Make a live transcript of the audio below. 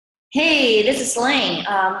Hey, this is Ling.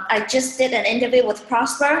 I just did an interview with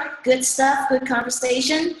Prosper. Good stuff, good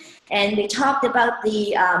conversation, and we talked about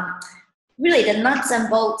the really the nuts and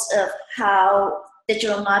bolts of how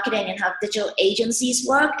digital marketing and how digital agencies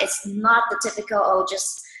work. It's not the typical,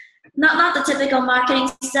 just not the typical marketing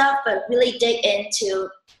stuff, but really dig into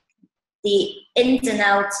the ins and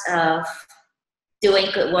outs of doing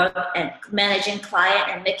good work and managing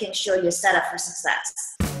client and making sure you're set up for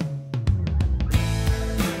success.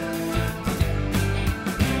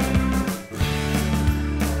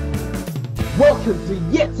 Welcome to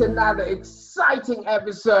yet another exciting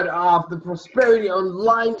episode of the Prosperity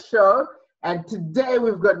Online Show. And today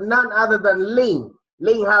we've got none other than Ling.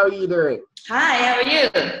 Ling, how are you doing? Hi, how are you?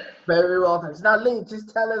 Very well, thanks. Now, Ling,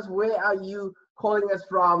 just tell us, where are you calling us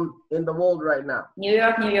from in the world right now? New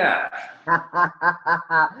York, New York.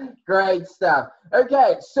 Great stuff.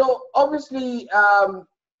 Okay, so obviously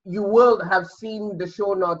you will have seen the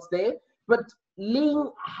show notes there, but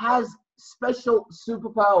Ling has special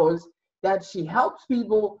superpowers that she helps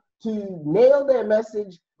people to nail their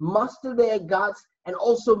message, master their guts, and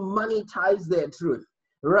also monetize their truth.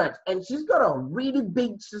 Right, and she's got a really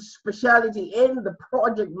big specialty in the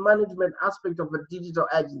project management aspect of a digital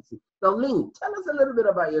agency. Now, Ling, tell us a little bit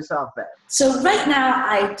about yourself there. So right now,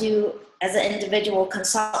 I do, as an individual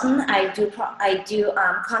consultant, I do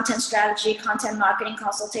content strategy, content marketing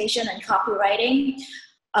consultation, and copywriting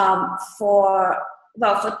for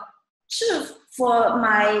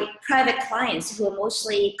my private clients who are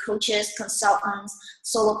mostly coaches, consultants,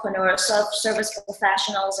 solopreneurs, service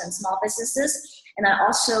professionals, and small businesses. And I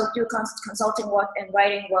also do consulting work and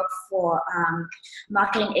writing work for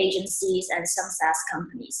marketing agencies and some SaaS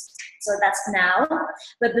companies. So that's now.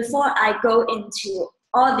 But before I go into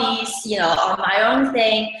all these, on my own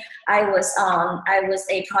thing, I was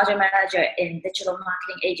a project manager in digital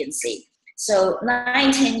marketing agency. So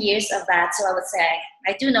 19 years of that. So I would say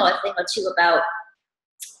I do know a thing or two about,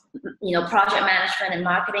 project management and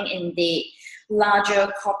marketing in the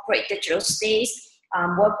larger corporate digital space.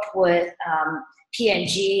 Worked with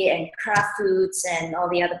P&G and Kraft Foods and all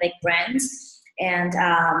the other big brands. And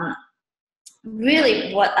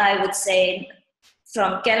really what I would say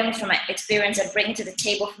from my experience and bringing to the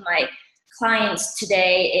table for my clients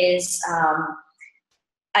today is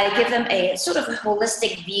I give them a sort of a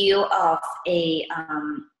holistic view of the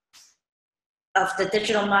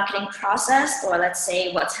digital marketing process, or let's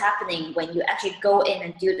say what's happening when you actually go in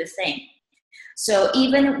and do the thing. So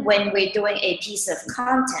even when we're doing a piece of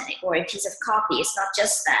content or a piece of copy, it's not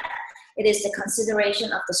just that. It is the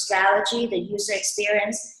consideration of the strategy, the user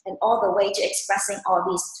experience, and all the way to expressing all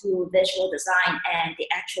these through visual design and the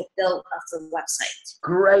actual build of the website.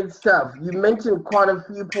 Great stuff. You mentioned quite a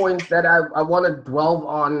few points that I want to dwell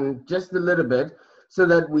on just a little bit so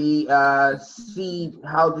that we see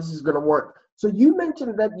how this is going to work. So you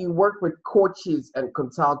mentioned that you work with coaches and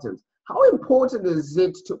consultants. How important is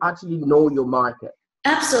it to actually know your market?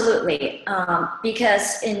 Absolutely,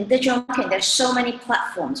 because in digital marketing, there's so many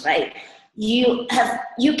platforms, right? You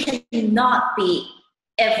cannot be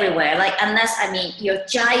everywhere. Unless your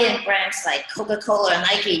giant brands like Coca-Cola and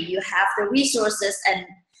Nike, you have the resources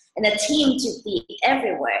and a team to be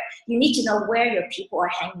everywhere. You need to know where your people are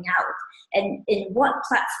hanging out and in what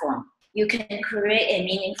platform you can create a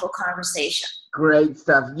meaningful conversation. Great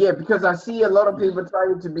stuff. Yeah, because I see a lot of people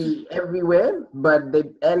trying to be everywhere, but they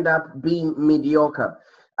end up being mediocre.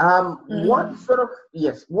 What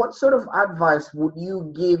sort of advice would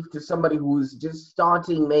you give to somebody who's just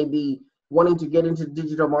starting, maybe wanting to get into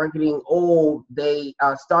digital marketing, or they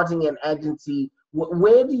are starting an agency?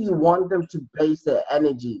 Where do you want them to base their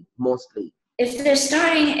energy mostly? If they're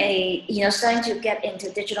starting to get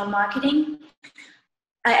into digital marketing,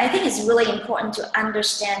 I think it's really important to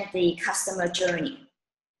understand the customer journey,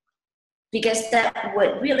 because that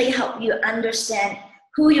would really help you understand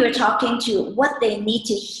who you're talking to, what they need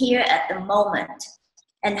to hear at the moment,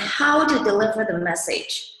 and how to deliver the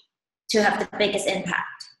message to have the biggest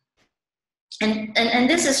impact. And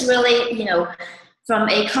this is really, from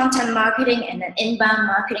a content marketing and an inbound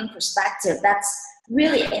marketing perspective, that's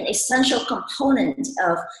really an essential component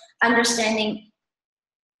of understanding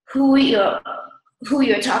who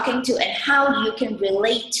you're talking to and how you can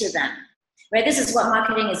relate to them, right? This is what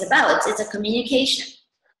marketing is about. It's a communication.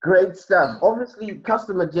 Great stuff. Obviously,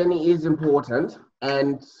 customer journey is important,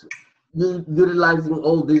 and you utilizing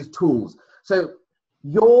all these tools. So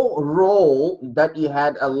your role that you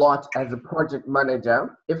had a lot as a project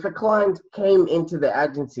manager, if a client came into the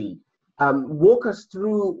agency, walk us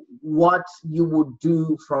through what you would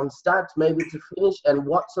do from start maybe to finish, and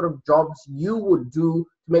what sort of jobs you would do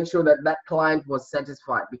to make sure that that client was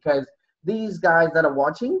satisfied. Because these guys that are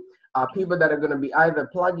watching, people that are going to be either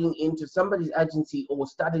plugging into somebody's agency or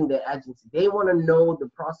starting their agency. They want to know the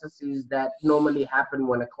processes that normally happen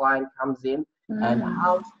when a client comes in and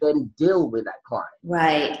how to then deal with that client.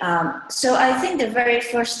 Right. So I think the very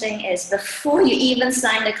first thing is, before you even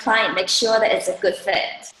sign the client, make sure that it's a good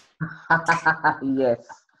fit. Yes.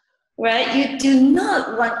 Right? You do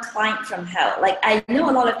not want client from hell. Like, I know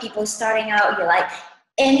a lot of people starting out, you're like,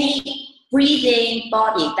 any breathing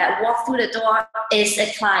body that walks through the door is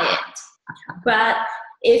a client. But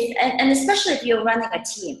if, and especially if you're running a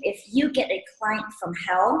team, if you get a client from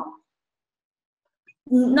hell,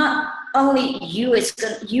 not only you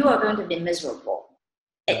are going to be miserable.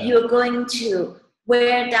 You're going to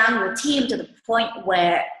wear down your team to the point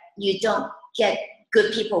where you don't get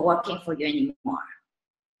good people working for you anymore.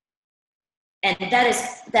 And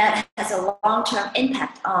that has a long-term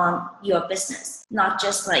impact on your business, not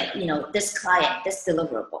just like, this client, this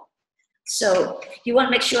deliverable. So you want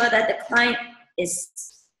to make sure that the client is,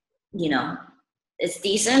 is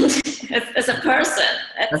decent as a person.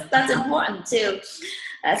 That's important too,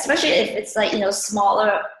 especially if it's like,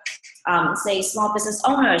 smaller, say small business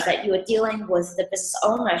owners that you are dealing with the business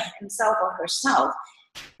owner himself or herself.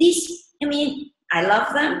 I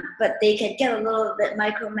love them, but they can get a little bit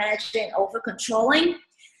micromanaging, over controlling.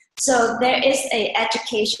 So there is a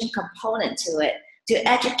education component to it, to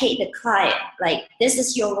educate the client, like, this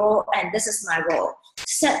is your role and this is my role.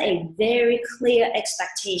 Set a very clear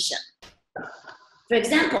expectation. For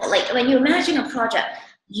example, like when you're managing a project,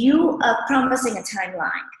 you are promising a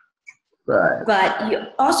timeline. Right. But you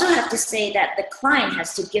also have to say that the client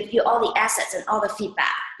has to give you all the assets and all the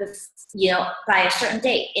feedback, by a certain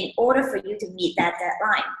date in order for you to meet that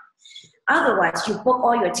deadline. Otherwise, you book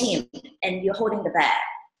all your team and you're holding the bag.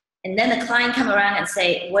 And then the client come around and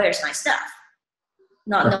say, where's my stuff?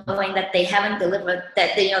 Not knowing that they haven't delivered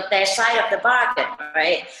their side of the bargain,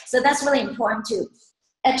 right? So that's really important to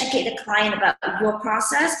educate the client about your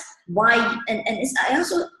process. I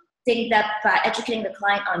also think that by educating the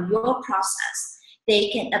client on your process, they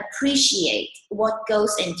can appreciate what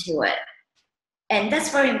goes into it. And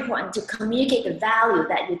that's very important, to communicate the value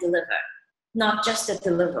that you deliver, not just the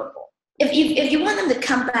deliverable. If you want them to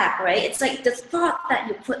come back, right, it's like the thought that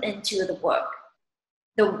you put into the work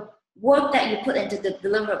that you put into the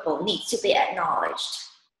deliverable needs to be acknowledged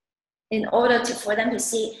in order for them to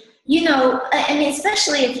see,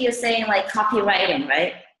 especially if you're saying like copywriting,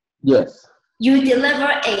 right? Yes. You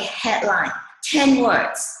deliver a headline, 10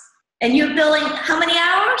 words, and you're billing how many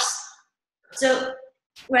hours? So,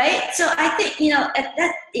 right? So I think,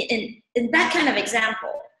 in that kind of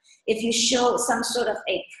example, if you show some sort of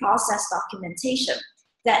a process documentation,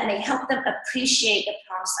 that may help them appreciate the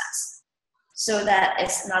process. So that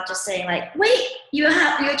it's not just saying like, wait, you're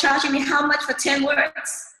charging me how much for 10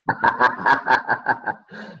 words?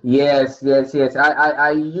 Yes.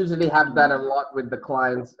 I usually have that a lot with the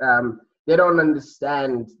clients. They don't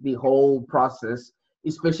understand the whole process,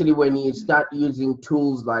 especially when you start using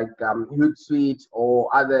tools like Hootsuite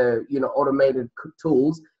or other, automated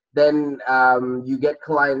tools. Then you get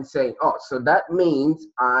clients saying, oh, so that means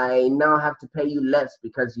I now have to pay you less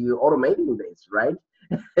because you're automating this, right?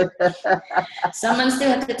 Someone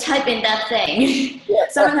still has to type in that thing.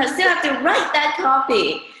 Someone still have to write that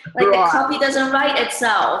copy. Like the copy doesn't write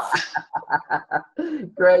itself.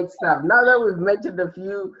 Great stuff. Now that we've mentioned a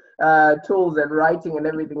few tools and writing and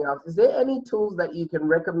everything else, is there any tools that you can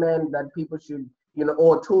recommend that people should,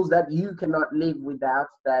 or tools that you cannot live without,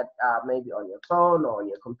 that maybe on your phone or on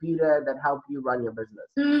your computer, that help you run your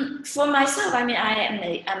business? For myself, I'm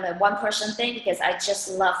a one-person thing, because I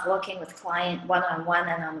just love working with client one-on-one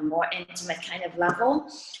and on a more intimate kind of level.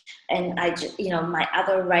 And I just, my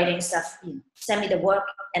other writing stuff, send me the work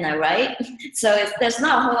and I write. So there's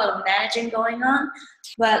not a whole lot of managing going on.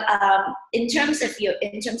 But in terms of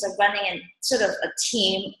running and sort of a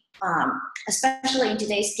team, especially in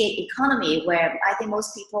today's gig economy, where I think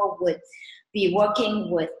most people would be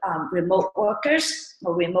working with remote workers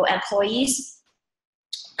or remote employees.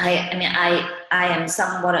 I am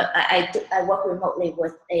somewhat. I work remotely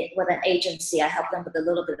with an agency. I help them with a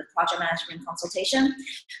little bit of project management consultation.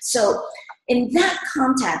 So in that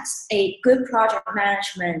context, a good project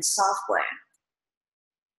management software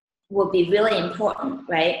will be really important,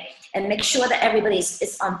 right? And make sure that everybody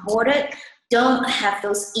is onboarded. Don't have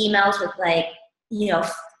those emails with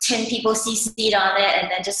 10 people CC'd on it and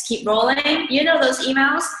then just keep rolling. Those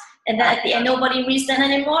emails, and then at the end nobody reads them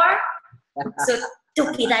anymore. So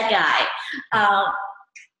don't be that guy.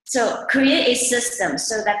 So create a system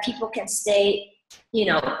so that people can stay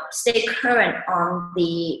current on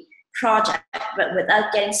the project, but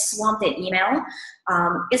without getting swamped in email.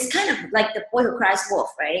 It's kind of like the boy who cries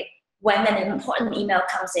wolf, right? when an important email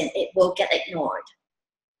comes in, it will get ignored.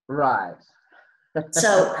 Right.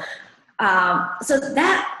 So so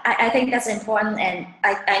that I think that's important, and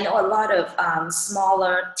I know a lot of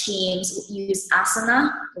smaller teams use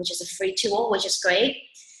Asana, which is a free tool, which is great.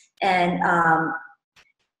 And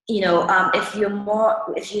if you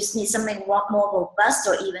need something more robust,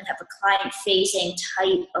 or even have a client-facing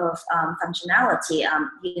type of functionality,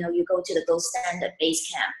 you go to the gold standard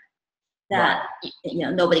Basecamp. That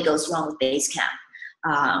nobody goes wrong with Basecamp.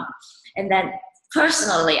 And then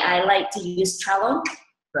personally, I like to use Trello.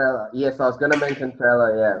 Trello. Yes, I was gonna mention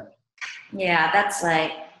Trello. Yeah. Yeah, that's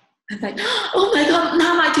like, I'm like, oh my God,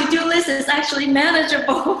 now my to-do list is actually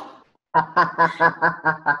manageable.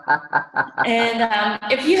 And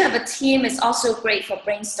if you have a team, it's also great for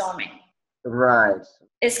brainstorming. Right.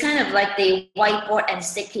 It's kind of like the whiteboard and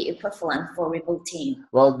sticky equivalent for remote team.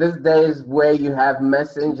 Well, these days where you have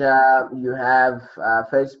Messenger, you have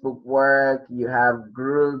Facebook work, you have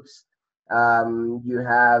groups, you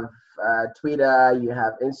have Twitter, you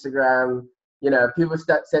have Instagram, people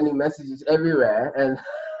start sending messages everywhere, and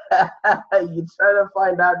you try to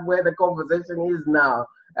find out where the conversation is now,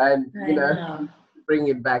 and bring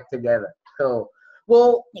it back together. So,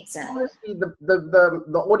 well, exactly. Honestly,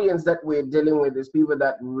 the audience that we're dealing with is people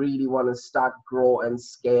that really want to start, grow, and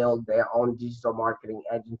scale their own digital marketing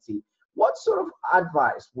agency. What sort of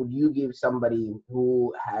advice would you give somebody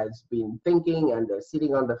who has been thinking and they're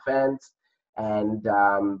sitting on the fence, and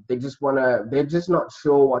they're just not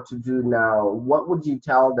sure what to do now? What would you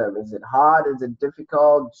tell them? Is it hard? Is it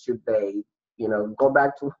difficult? Should they, go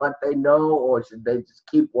back to what they know, or should they just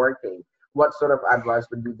keep working? What sort of advice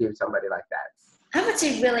would you give somebody like that? I would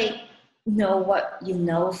say really know what you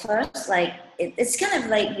know first. Like it's kind of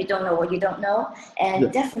like you don't know what you don't know,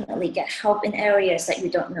 and definitely get help in areas that you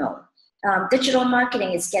don't know. Digital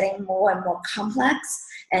marketing is getting more and more complex,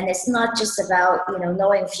 and it's not just about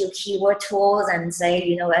knowing a few keyword tools and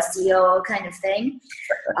say SEO kind of thing.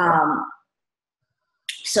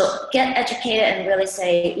 So get educated and really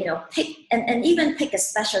say pick and even pick a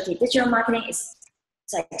specialty. Digital marketing is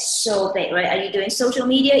like so big, right? Are you doing social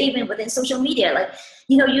media? Even within social media, like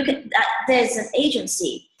you can. There's an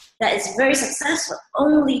agency that is very successful,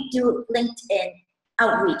 only do LinkedIn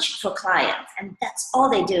outreach for clients, and that's all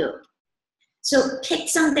they do. So pick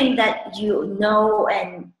something that or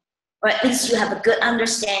at least you have a good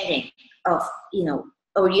understanding of,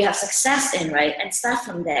 or you have success in, right? And start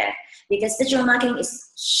from there, because digital marketing is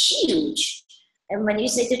huge. And when you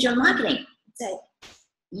say digital marketing, it's like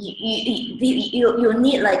you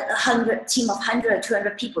need like a team of 100 or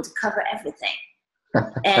 200 people to cover everything.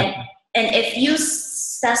 and if you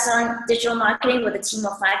start selling digital marketing with a team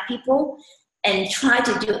of 5 people and try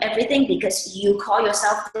to do everything because you call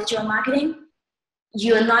yourself digital marketing,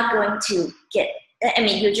 you're not going to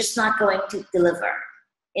you're just not going to deliver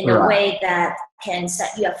in a way that can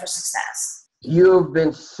set you up for success. You've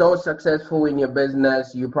been so successful in your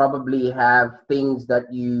business. You probably have things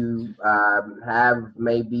that you have,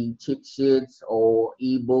 maybe cheat sheets or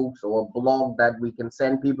ebooks or a blog that we can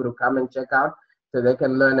send people to come and check out so they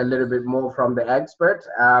can learn a little bit more from the expert.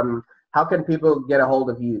 How can people get a hold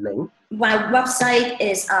of you, Ling? My website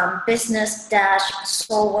is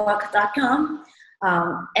business-soulwork.com.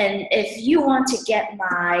 And if you want to get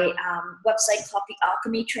my website copy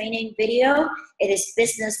alchemy training video, it is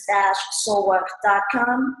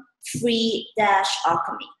business-soulwork.com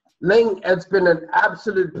 /alchemy. Ling, it's been an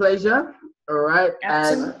absolute pleasure. All right.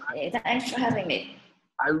 Absolutely. And thanks for having me.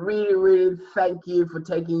 I really, really thank you for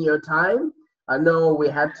taking your time. I know we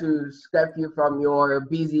had to step you from your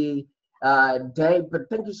busy day, but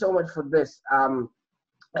thank you so much for this.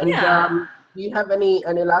 Do you have any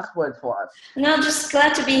last words for us? No, just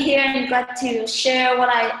glad to be here and glad to share what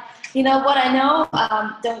I know.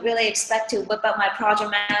 Don't really expect to whip up my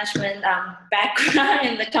project management background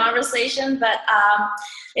in the conversation, but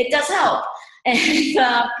it does help. And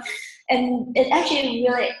it actually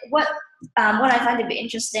really, what I find to be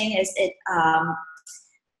interesting is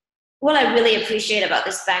what I really appreciate about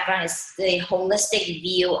this background is the holistic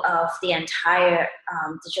view of the entire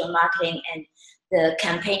digital marketing and the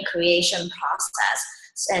campaign creation process.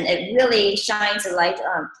 And it really shines a light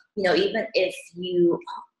on, even if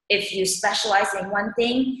you specialize in one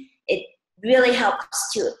thing, it really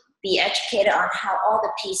helps to be educated on how all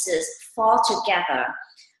the pieces fall together.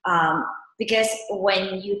 Because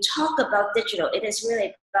when you talk about digital, it is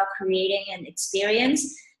really about creating an experience.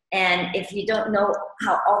 And if you don't know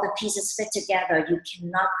how all the pieces fit together, you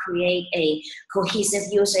cannot create a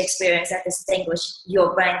cohesive user experience that distinguishes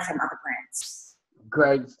your brand from other brands.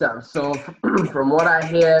 Great stuff. So from what I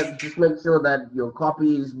hear, just make sure that your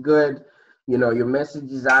copy is good. You know, your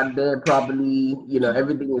message is out there properly, you know,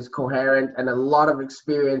 everything is coherent, and a lot of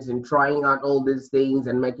experience in trying out all these things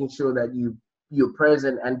and making sure that you're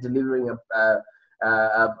present and delivering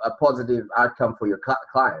a positive outcome for your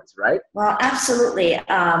clients, right? Well, absolutely.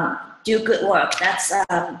 Do good work. That's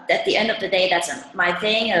at the end of the day, that's my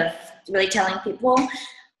thing of really telling people,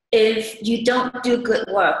 if you don't do good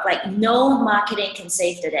work, like no marketing can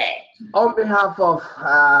save the day. On behalf of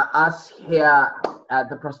us here at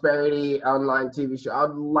the Prosperity Online TV show,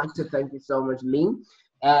 I'd like to thank you so much, Ling.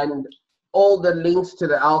 And all the links to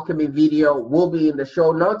the Alchemy video will be in the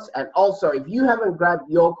show notes. And also, if you haven't grabbed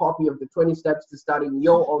your copy of the 20 Steps to Starting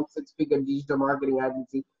Your Own Six-Figure Digital Marketing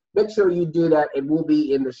Agency, make sure you do that. It will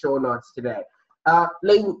be in the show notes today.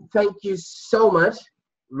 Ling, thank you so much.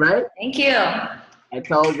 Right? Thank you. It's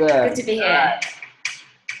all good. Good to be here.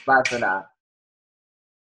 Bye for now.